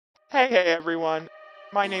Hey everyone,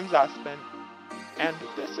 my name's Aspen, and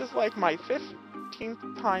this is like my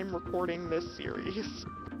 15th time recording this series.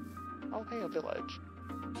 Oh hey, a village.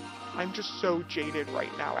 I'm just so jaded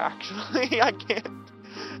right now, actually. I can't.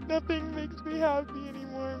 Nothing makes me happy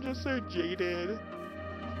anymore. I'm just so jaded.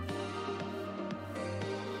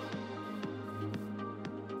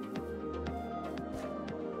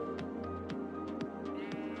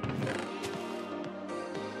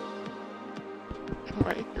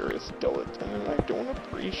 Right here is skeleton, and I don't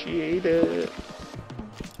appreciate it.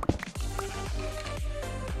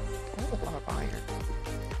 I have a lot of iron.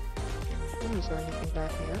 Oh, is there anything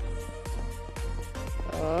back here?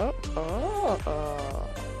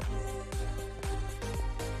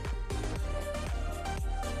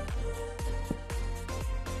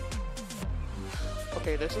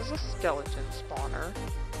 Okay, this is a skeleton spawner.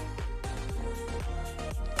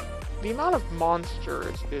 The amount of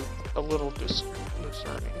monsters is a little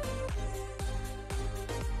discerning.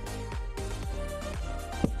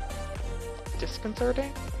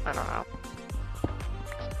 Disconcerting? I don't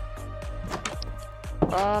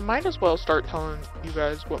know. Might as well start telling you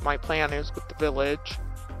guys what my plan is with the village,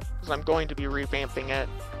 because I'm going to be revamping it.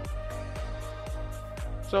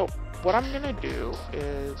 So, what I'm gonna do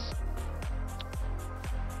is...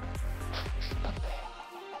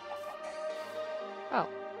 Oh.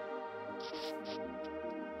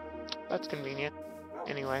 That's convenient.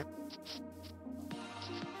 Anyway.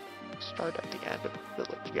 Start at the end of the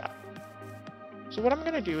village, yeah. So what I'm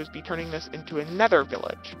gonna do is be turning this into a nether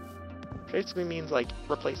village. Basically means like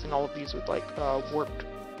replacing all of these with like warped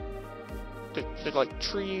like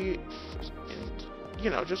tree and, you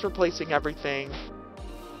know, just replacing everything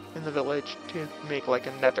in the village to make like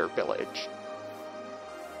a nether village.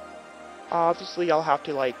 Obviously I'll have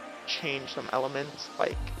to like change some elements,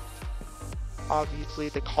 like obviously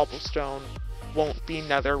the cobblestone won't be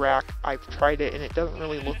netherrack. I've tried it and it doesn't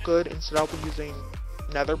really look good. Instead I'll be using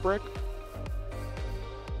nether brick.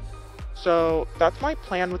 So that's my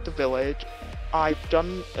plan with the village. I've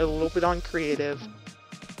done a little bit on creative,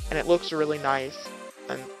 and it looks really nice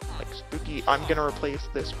and like spooky. I'm gonna replace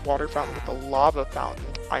this water fountain with a lava fountain.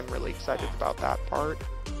 I'm really excited about that part.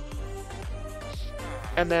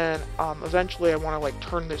 And then eventually I want to like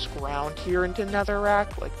turn this ground here into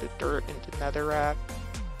netherrack, like the dirt into netherrack,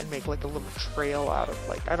 and make like a little trail out of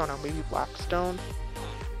like, I don't know, maybe blackstone.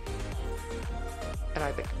 And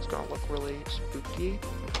I think it's gonna look really spooky.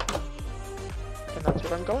 And that's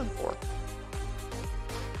what I'm going for.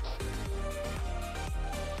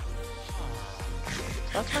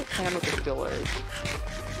 That's my plan with the village.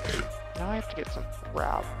 Now I have to get some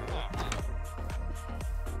gravel.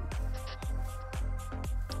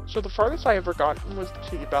 So the farthest I ever gotten was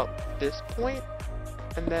to about this point,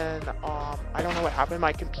 and then I don't know what happened.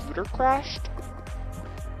 My computer crashed.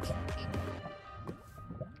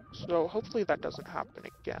 So hopefully that doesn't happen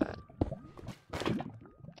again.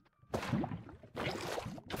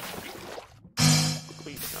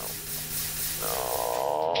 Please no.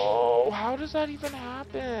 No. How does that even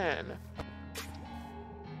happen?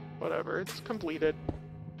 Whatever, it's completed.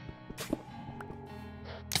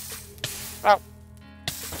 Ow.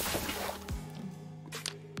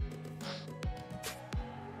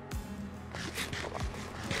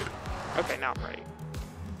 Okay, now I'm ready.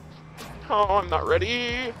 Oh, I'm not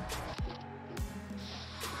ready.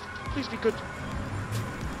 Please be good.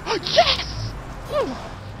 Oh, yes! Oh,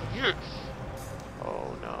 yes!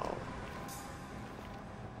 Oh, no.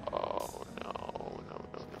 Oh, no. No,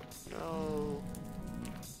 no, no, no.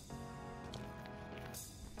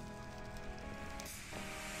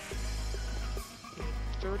 Need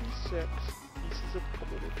 36 pieces of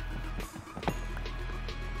gold.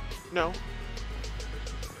 No.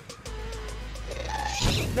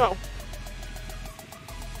 No.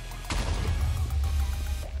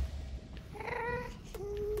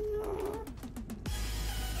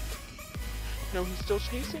 No, he's still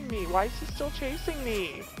chasing me. Why is he still chasing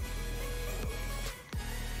me?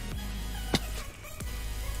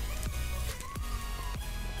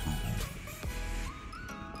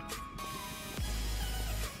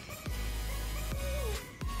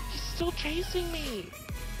 He's still chasing me.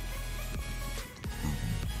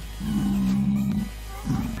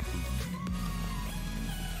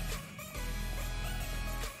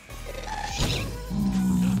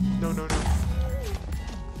 No, no, no.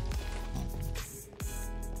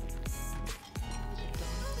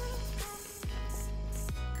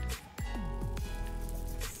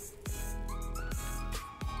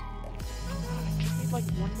 I just need like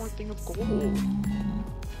one more thing of gold.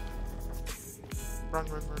 Run, run,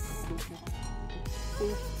 run, run.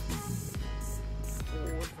 Oh, no,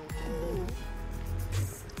 no.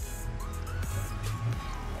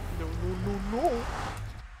 no.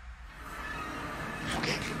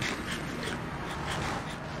 Okay.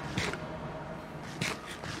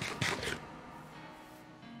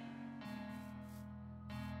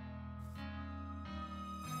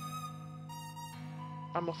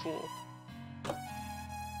 I'm a fool.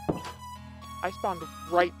 I spawned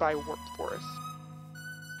right by a warped forest.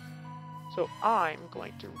 So I'm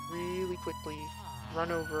going to really quickly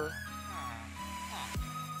run over.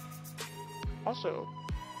 Also,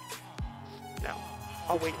 no,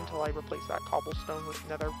 I'll wait until I replace that cobblestone with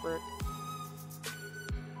nether brick.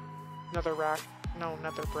 Nether rack. No,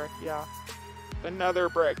 nether brick, yeah. The nether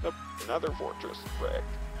brick, the nether fortress brick.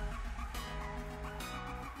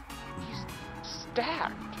 He's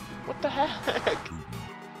stacked. What the heck?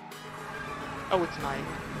 Oh, it's night.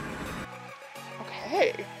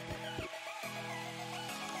 Okay. I'm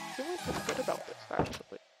feeling pretty good about this,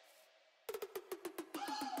 actually.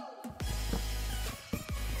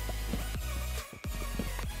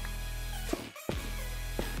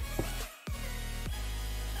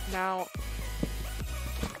 Now,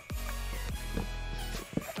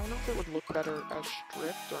 I don't know if it would look better as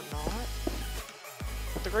stripped or not.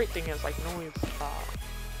 But the great thing is I can always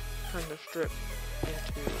turn the strip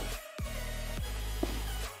into...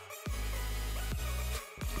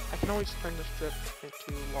 I can always turn the strip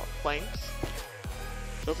into planks.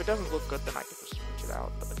 So if it doesn't look good, then I can just switch it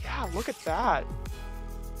out. But yeah, look at that!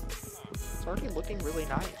 It's already looking really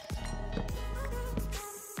nice.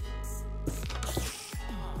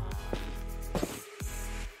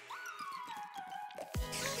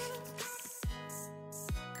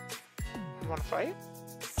 You wanna fight?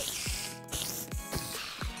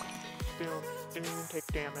 Boom. Didn't even take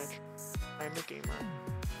damage. I am a gamer.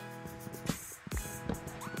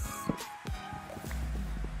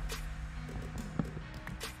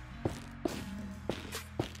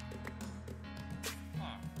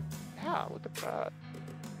 Yeah, look at that.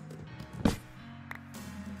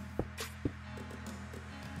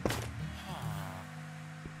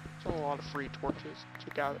 There's a lot of free torches to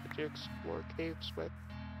gather to explore caves with.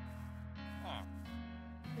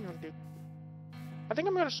 I think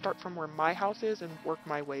I'm gonna start from where my house is and work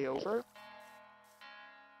my way over.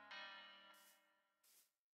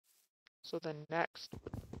 So then next,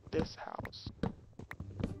 this house.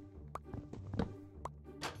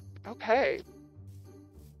 Okay.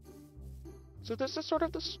 So this is sort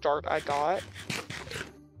of the start I got.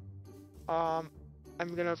 I'm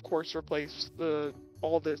gonna of course replace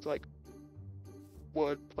all this like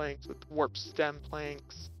wood planks with warped stem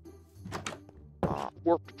planks.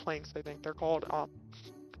 Warped planks, I think they're called.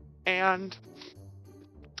 And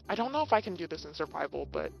I don't know if I can do this in survival,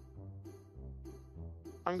 but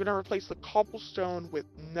I'm gonna replace the cobblestone with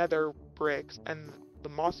nether bricks and the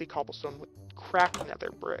mossy cobblestone with cracked nether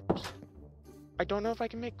bricks. I don't know if I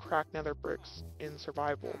can make cracked nether bricks in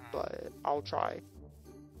survival, but I'll try.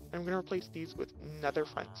 I'm gonna replace these with nether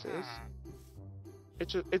fences.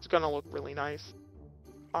 It's gonna look really nice.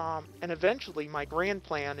 And eventually my grand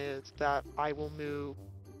plan is that I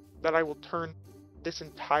will turn this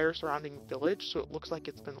entire surrounding village so it looks like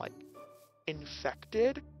it's been like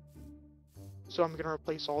infected. So I'm gonna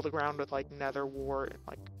replace all the ground with like nether wart and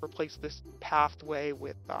like replace this pathway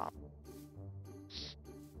with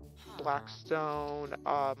blackstone,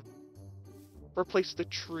 replace the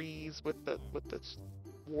trees with the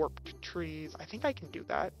warped trees. I think I can do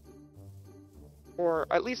that. Or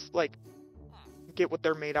at least like get what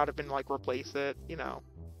they're made out of and like replace it, you know.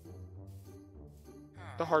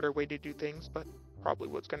 The harder way to do things, but probably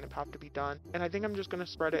what's going to have to be done. And I think I'm just going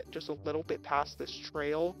to spread it just a little bit past this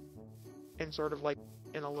trail and sort of like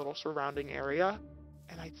in a little surrounding area.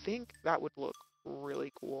 And I think that would look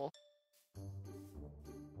really cool.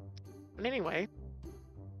 But anyway,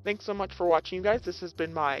 thanks so much for watching, you guys. This has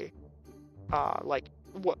been my,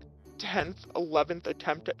 10th, 11th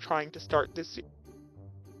attempt at trying to start this.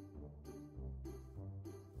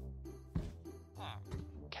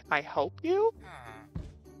 Can I help you?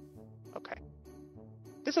 Okay.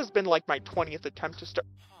 This has been like my 20th attempt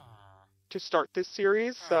to start this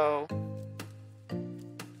series, so...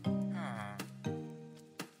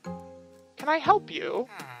 Can I help you?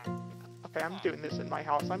 Okay, I'm doing this in my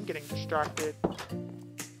house. I'm getting distracted.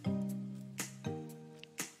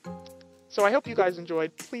 So I hope you guys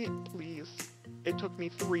enjoyed. Please. It took me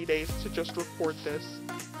 3 days to just record this.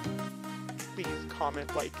 Please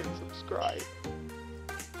comment, like, and subscribe.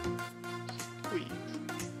 Please.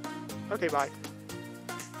 Okay, bye.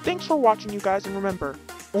 Thanks for watching, you guys, and remember,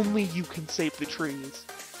 only you can save the trees.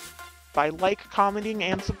 By commenting,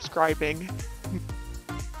 and subscribing.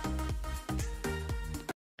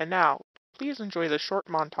 And now, please enjoy the short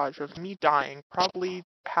montage of me dying probably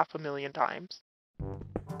 500,000 times. No,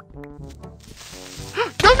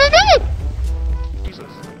 no, no!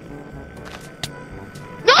 Jesus.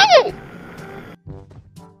 No!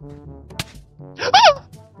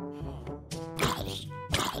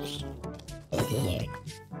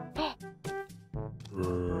 Ah!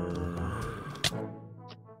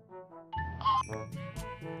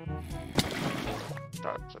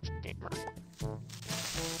 God, I'm such a gamer.